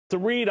To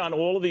read on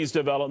all of these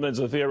developments,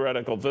 a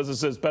theoretical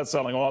physicist,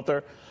 best-selling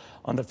author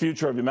on the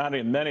future of humanity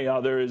and many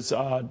others,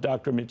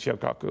 Dr. Michio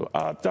Kaku.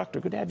 Doctor,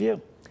 good to have you.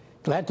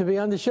 Glad to be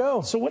on the show.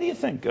 So what do you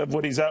think of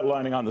what he's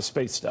outlining on the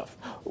space stuff?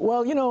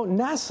 Well, you know,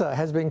 NASA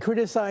has been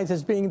criticized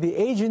as being the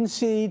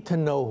agency to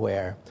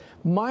nowhere.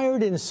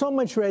 Mired in so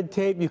much red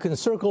tape, you can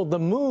circle the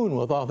moon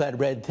with all that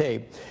red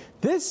tape.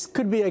 This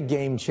could be a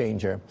game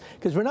changer,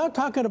 because we're not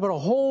talking about a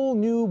whole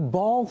new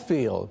ball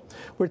field.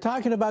 We're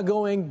talking about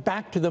going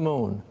back to the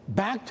moon,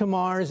 back to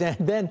Mars, and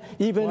then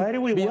even beyond. Why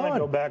do we want to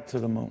go back to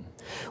the moon?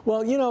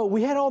 Well, you know,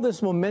 we had all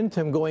this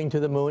momentum going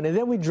to the moon, and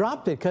then we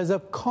dropped it because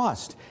of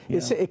cost. Yeah.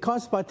 It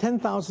costs about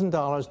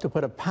 $10,000 to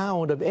put a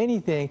pound of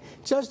anything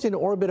just in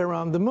orbit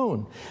around the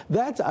moon.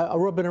 That's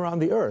orbit around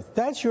the Earth.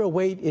 That's your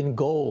weight in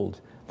gold.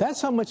 That's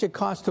how much it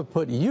costs to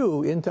put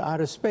you into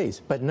outer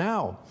space. But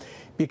now,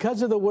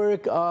 because of the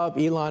work of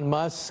Elon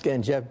Musk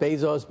and Jeff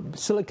Bezos,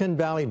 Silicon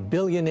Valley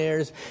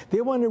billionaires,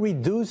 they want to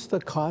reduce the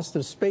cost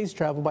of space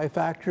travel by a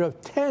factor of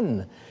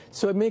 10.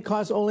 So it may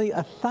cost only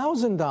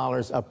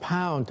 $1,000 a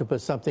pound to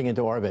put something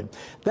into orbit.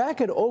 That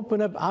could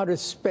open up outer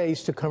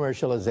space to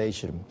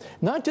commercialization,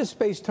 not just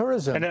space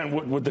tourism. And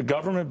then would the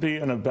government be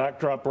in a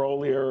backdrop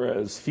role here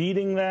as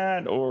feeding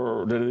that,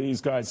 or do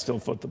these guys still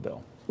foot the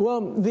bill?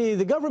 Well,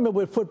 the government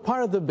would foot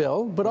part of the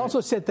bill, but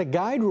also set the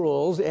guide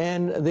rules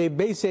and the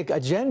basic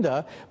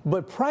agenda,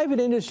 but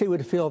private industry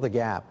would fill the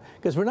gap.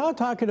 Because we're now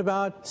talking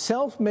about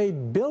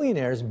self-made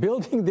billionaires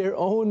building their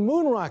own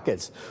moon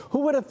rockets. Who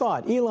would have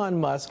thought Elon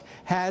Musk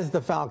has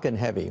the Falcon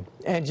Heavy?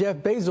 And Jeff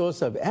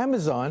Bezos of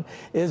Amazon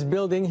is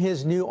building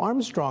his new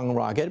Armstrong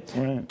rocket.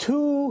 Right.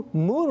 2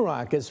 moon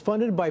rockets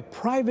funded by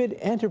private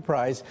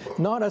enterprise.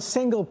 Not a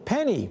single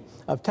penny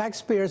of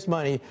taxpayers'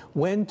 money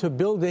went to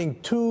building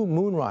 2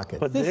 moon rockets.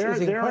 But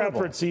their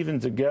efforts, even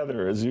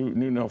together, as you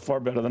know far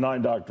better than I,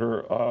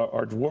 Doctor,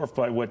 are dwarfed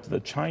by what the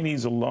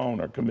Chinese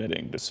alone are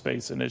committing to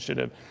space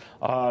initiative.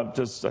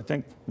 Just, I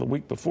think, the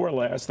week before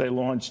last, they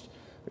launched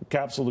a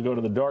capsule to go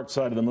to the dark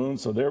side of the moon,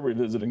 so they're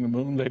revisiting the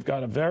moon. They've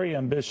got a very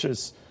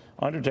ambitious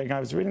undertaking. I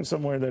was reading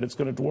somewhere that it's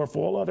going to dwarf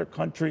all other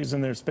countries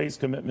and their space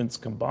commitments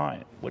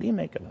combined. What do you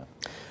make of that?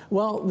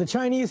 Well, the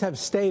Chinese have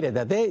stated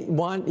that they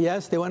want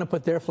to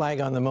put their flag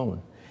on the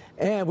moon.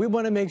 And we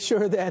want to make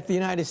sure that the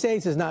United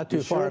States is not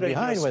too far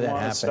behind when that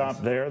happens.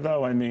 Stop there,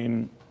 though. I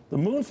mean, the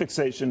moon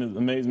fixation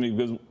amazes me,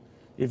 because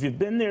if you've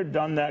been there,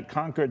 done that,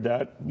 conquered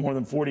that more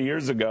than 40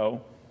 years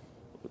ago,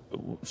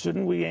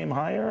 shouldn't we aim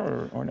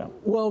higher or no?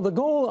 Well, the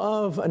goal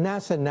of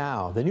NASA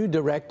now, the new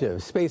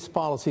directive, Space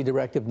Policy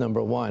Directive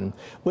 #1,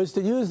 was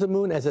to use the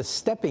moon as a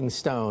stepping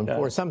stone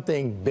for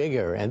something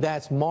bigger, and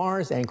that's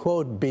Mars and,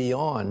 quote,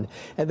 beyond.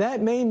 And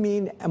that may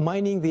mean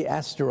mining the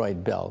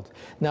asteroid belt.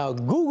 Now,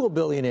 Google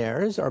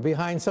billionaires are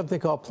behind something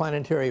called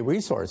planetary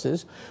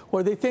resources,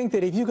 where they think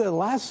that if you could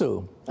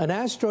lasso an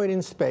asteroid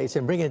in space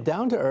and bring it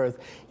down to Earth,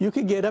 you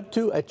could get up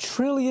to $1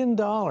 trillion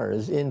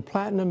in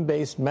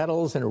platinum-based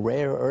metals and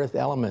rare earth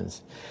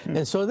elements.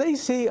 And so they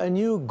see a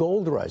new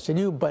gold rush, a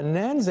new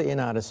bonanza in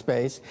outer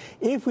space,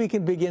 if we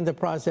can begin the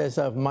process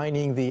of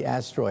mining the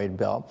asteroid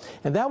belt.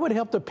 And that would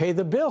help to pay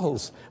the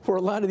bills for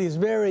a lot of these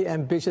very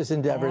ambitious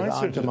endeavors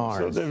onto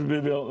Mars. So there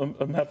would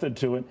be a method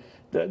to it.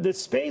 The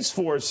Space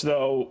Force,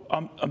 though,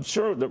 I'm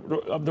sure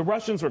the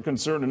Russians were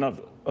concerned enough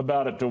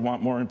about it to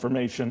want more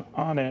information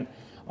on it.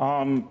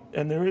 And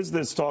there is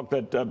this talk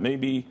that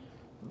maybe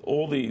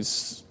all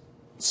these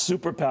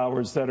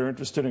superpowers that are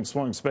interested in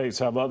exploring space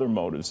have other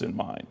motives in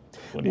mind.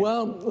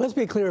 Well, let's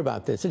be clear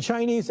about this. The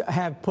Chinese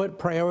have put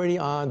priority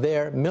on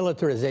their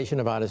militarization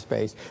of outer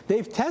space.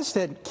 They've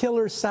tested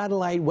killer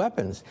satellite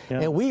weapons,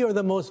 and we are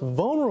the most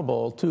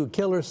vulnerable to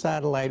killer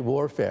satellite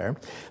warfare.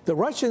 The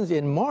Russians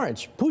in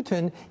March,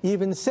 Putin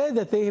even said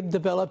that they have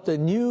developed a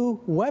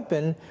new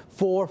weapon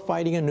for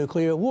fighting a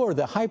nuclear war,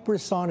 the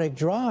hypersonic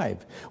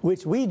drive,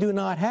 which we do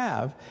not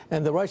have.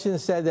 And the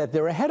Russians said that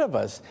they're ahead of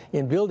us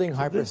in building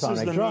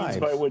hypersonic drives.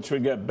 By which we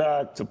get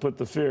back to put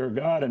the fear of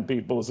God in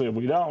people. So if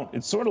we don't,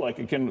 it's sort of like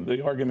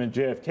the argument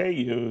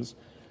JFK used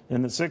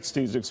in the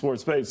 60s to explore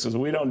space, because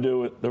we don't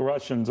do it, the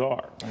Russians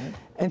are. Right?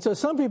 And so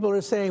some people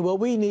are saying what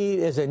we need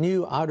is a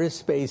new outer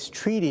space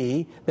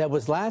treaty that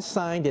was last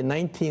signed in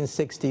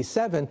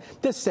 1967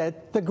 to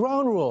set the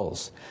ground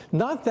rules.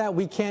 Not that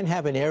we can't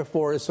have an Air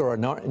Force or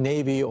a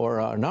Navy or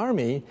an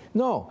Army.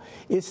 No,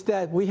 it's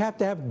that we have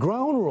to have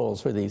ground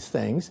rules for these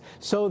things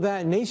so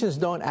that nations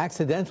don't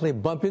accidentally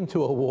bump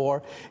into a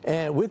war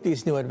and with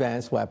these new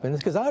advanced weapons,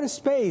 because outer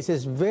space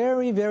is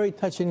very, very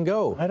touch and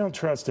go. I don't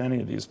trust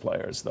any of these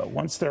players, though.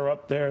 Once they're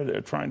up there,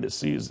 they're trying to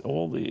seize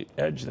all the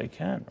edge they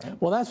can,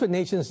 right? Well, that's what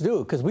nations do,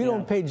 because we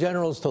don't pay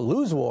generals to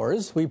lose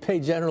wars. We pay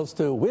generals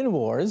to win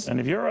wars. And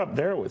if you're up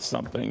there with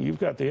something, you've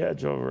got the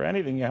edge over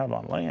anything you have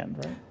on land,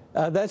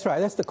 right? That's right.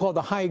 That's called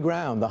the high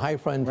ground, the high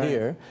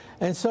frontier.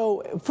 Right. And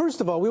so, first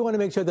of all, we want to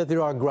make sure that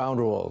there are ground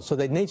rules so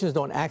that nations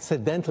don't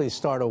accidentally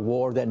start a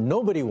war that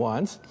nobody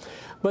wants.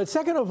 But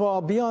second of all,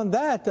 beyond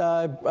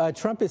that,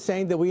 Trump is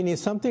saying that we need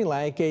something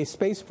like a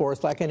Space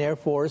Force, like an Air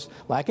Force,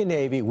 like a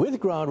Navy, with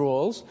ground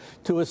rules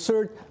to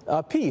assert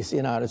peace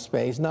in outer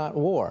space, not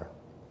war.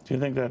 Do you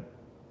think that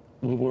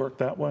will work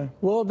that way?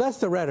 Well, that's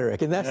the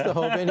rhetoric, and that's the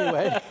hope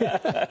anyway.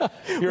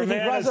 You're a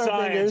man of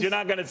science. You're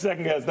not going to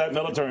second guess that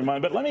military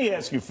mind. But let me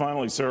ask you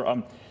finally,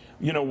 sir.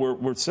 You know,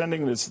 we're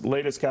sending this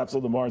latest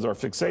capsule to Mars. Our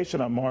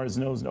fixation on Mars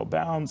knows no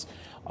bounds.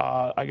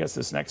 I guess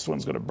this next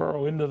one's going to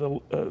burrow into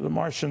the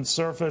Martian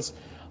surface.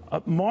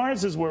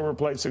 Mars is where we're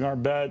placing our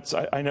bets.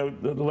 I know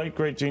the late,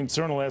 great Gene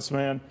Cernan, the last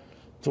man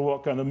to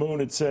walk on the moon,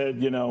 had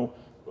said,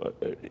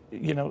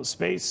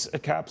 space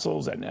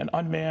capsules and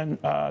unmanned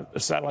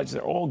satellites,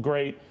 they're all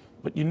great,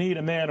 but you need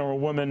a man or a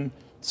woman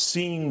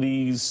seeing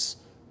these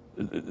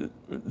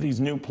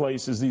new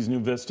places, these new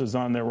vistas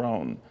on their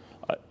own.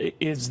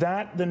 Is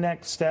that the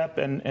next step?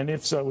 And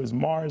if so, is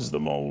Mars the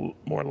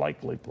more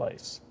likely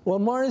place? Well,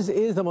 Mars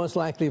is the most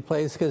likely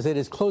place because it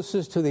is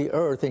closest to the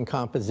Earth in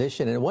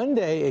composition, and one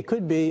day it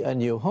could be a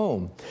new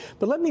home.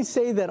 But let me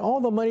say that all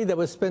the money that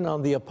was spent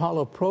on the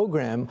Apollo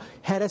program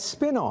had a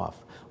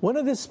spin-off. One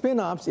of the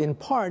spin-offs, in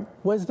part,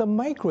 was the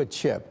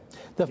microchip,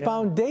 the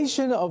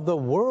foundation of the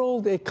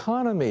world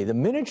economy. The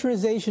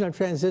miniaturization of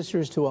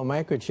transistors to a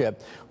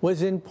microchip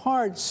was in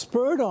part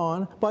spurred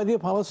on by the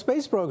Apollo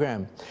space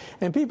program.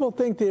 And people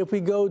think that if we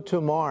go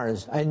to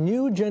Mars, a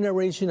new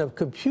generation of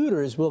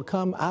computers will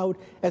come out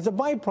as a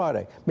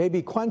byproduct,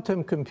 maybe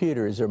quantum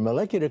computers or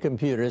molecular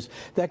computers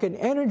that can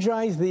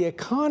energize the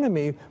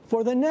economy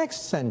for the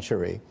next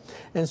century.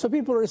 And so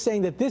people are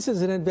saying that this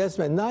is an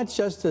investment not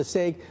just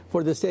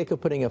for the sake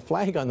of putting a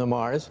flag on the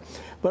Mars,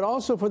 but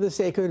also for the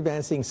sake of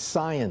advancing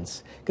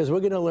science, because we're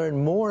going to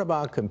learn more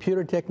about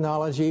computer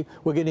technology.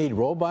 We're going to need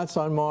robots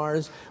on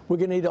Mars. We're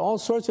going to need all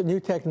sorts of new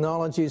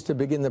technologies to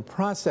begin the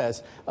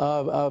process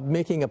of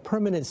making a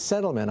permanent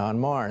settlement on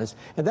Mars.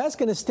 And that's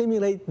going to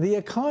stimulate the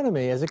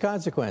economy as a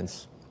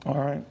consequence. All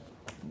right.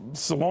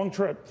 It's a long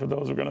trip for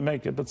those who are going to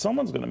make it, but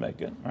someone's going to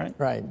make it, right?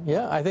 Right.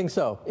 Yeah, I think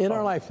so. In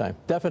our lifetime,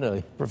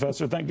 definitely.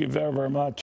 Professor, thank you very, very much.